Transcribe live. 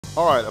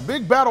All right, a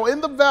big battle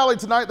in the Valley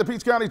tonight. The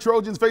Peach County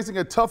Trojans facing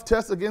a tough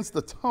test against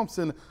the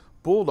Thomson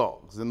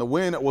Bulldogs. And the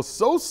win was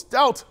so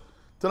stout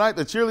tonight,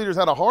 the cheerleaders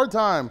had a hard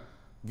time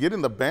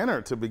getting the banner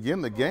to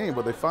begin the game,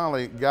 but they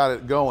finally got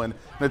it going.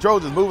 And the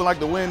Trojans moving like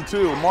the wind,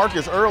 too.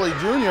 Marcus Early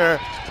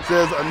Jr.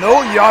 says,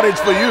 no yardage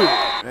for you,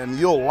 and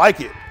you'll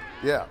like it.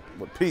 Yeah,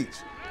 with Peach.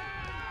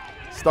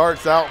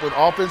 Starts out with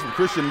offense from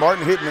Christian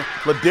Martin hitting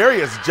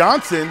Ladarius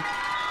Johnson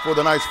for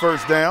the nice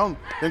first down.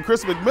 Then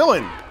Chris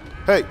McMillan,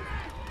 hey,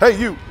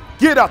 you.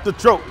 Get out the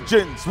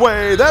Trojans'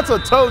 way. That's a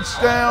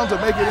touchdown to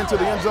make it into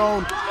the end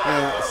zone,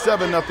 and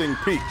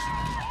 7-0 Peach.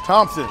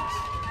 Thompson's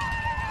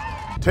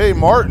Tay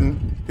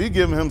Martin, he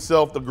giving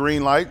himself the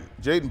green light.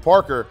 Jaden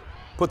Parker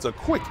puts a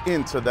quick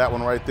end to that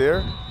one right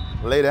there.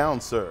 Lay down,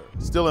 sir.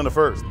 Still in the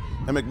first.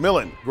 And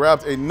McMillan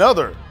grabs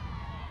another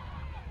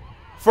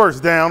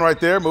first down right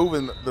there,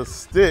 moving the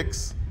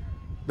sticks.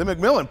 Then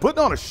McMillan putting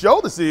on a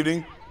show this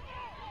evening.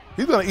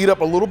 He's going to eat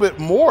up a little bit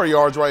more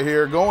yards right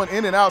here, going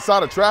in and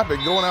outside of traffic,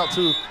 going out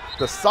to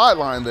the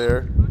sideline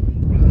there.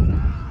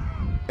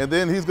 And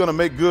then he's going to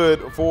make good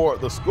for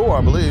the score,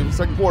 I believe.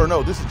 Second quarter,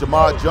 no, this is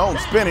Jamad Jones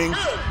spinning.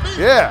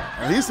 Yeah,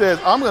 and he says,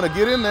 I'm going to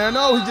get in there.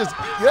 No, he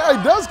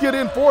does get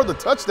in for the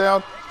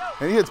touchdown,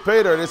 and he hits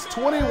pay dirt. It's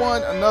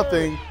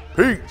 21-0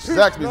 Peach.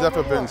 Zaxby's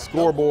FFN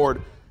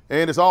scoreboard,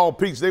 and it's all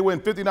Peach. They win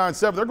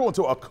 59-7. They're going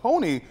to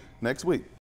Oconee next week.